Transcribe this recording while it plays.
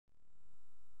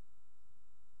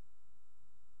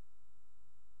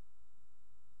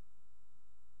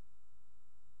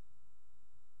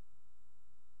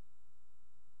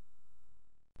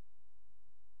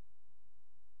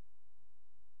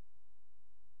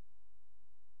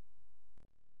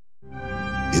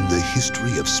the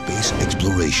history of space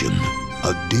exploration,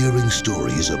 a daring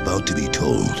story is about to be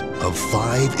told of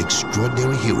 5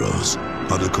 extraordinary heroes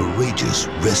on a courageous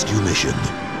rescue mission.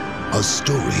 A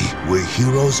story where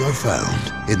heroes are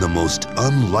found in the most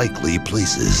unlikely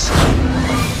places.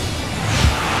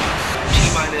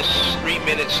 T-minus 3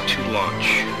 minutes to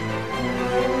launch.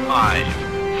 5,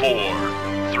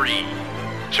 4, 3,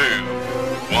 2,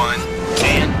 1,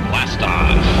 and blast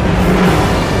off.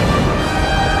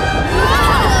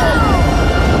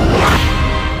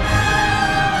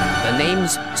 The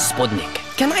name's Sputnik.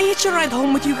 Can I hitch a ride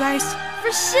home with you guys? For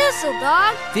shizzle,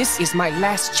 dog. This is my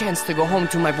last chance to go home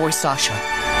to my boy Sasha.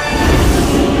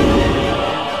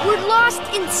 We're lost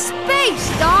in space,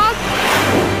 dog.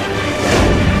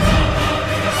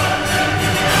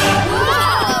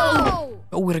 Whoa!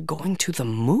 Oh, we're going to the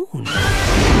moon.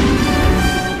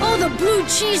 Oh, the blue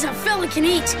cheese a fella can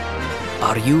eat.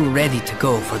 Are you ready to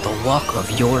go for the walk of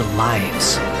your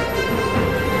lives?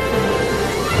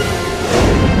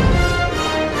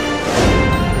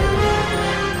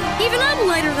 Even I'm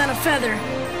lighter than a feather.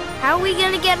 How are we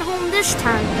gonna get home this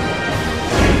time?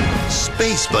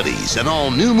 Space Buddies, an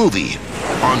all-new movie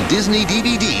on Disney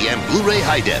DVD and Blu-ray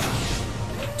High Def.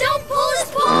 Don't pull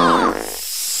his paw!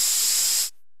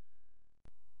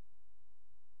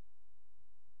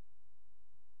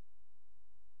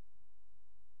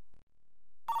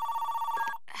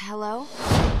 Hello?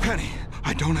 Penny,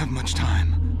 I don't have much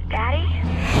time. Daddy?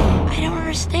 I don't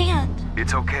understand.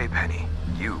 It's okay, Penny.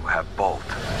 You have Bolt.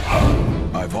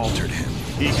 I've altered him.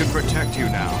 He can protect you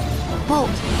now. Bolt,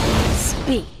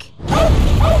 speak.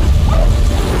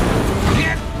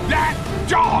 Get that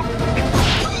dog!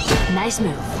 Nice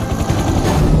move.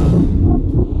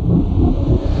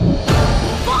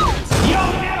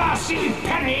 You'll never see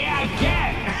Penny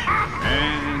again!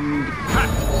 And cut!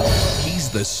 He's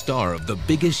the star of the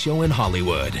biggest show in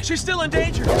Hollywood. She's still in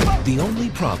danger! The only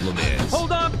problem is,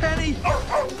 Hold on, Penny!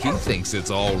 he thinks it's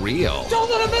all real. Don't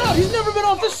let him out! He's never been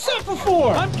off the set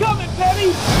before! I'm coming,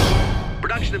 Penny!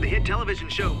 Production of the hit television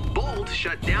show Bolt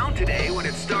shut down today when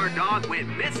its star dog went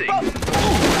missing.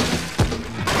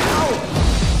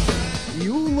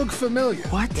 You look familiar.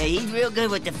 What? Yeah, he's real good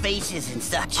with the faces and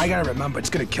such. I gotta remember, it's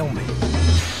gonna kill me.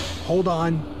 Hold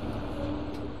on.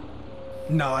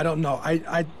 No, I don't know.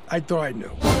 I thought I knew.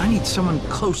 I need someone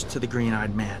close to the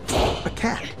green-eyed man. A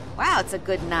cat. Wow, it's a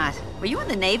good knot. Were you in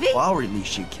the Navy? Well, I'll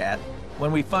release you, cat,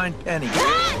 when we find Penny. Slow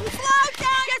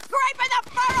down! You're scraping the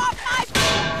fur off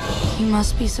my... You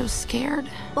must be so scared.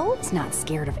 Bolt's not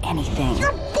scared of anything.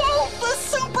 You're Bolt, the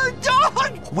super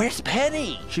dog! Where's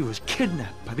Penny? She was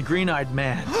kidnapped by the green-eyed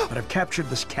man, but I've captured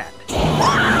this cat.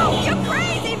 Wow, you're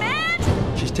crazy, man!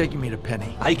 She's taking me to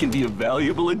Penny. I can be a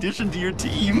valuable addition to your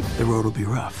team. The road will be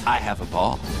rough. I have a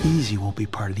ball. Easy won't be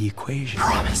part of the equation.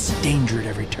 Promise. Danger at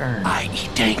every turn. I eat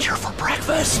danger for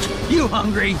breakfast. You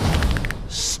hungry?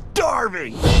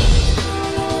 Starving!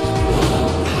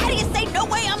 How do you say, no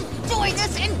way, I'm doing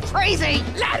this in crazy?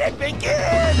 Let it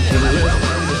begin!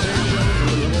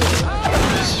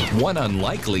 One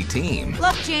unlikely team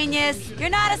Look, genius, you're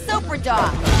not a super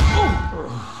dog.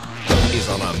 is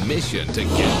on a mission to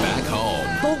get back home.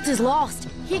 Bolt is lost.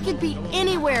 He could be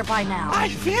anywhere by now. I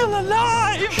feel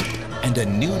alive! And a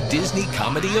new Disney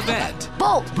comedy event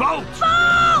Bolt! Bolt!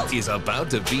 is about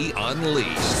to be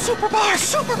unleashed. Superbar!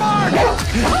 Superbar!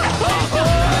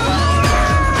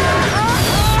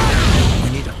 We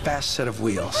need a fast set of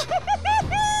wheels.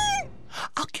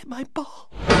 I'll get my ball.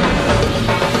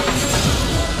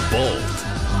 Bolt.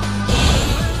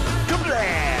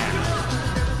 Kablam!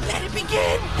 Let it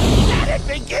begin! Let it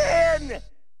begin!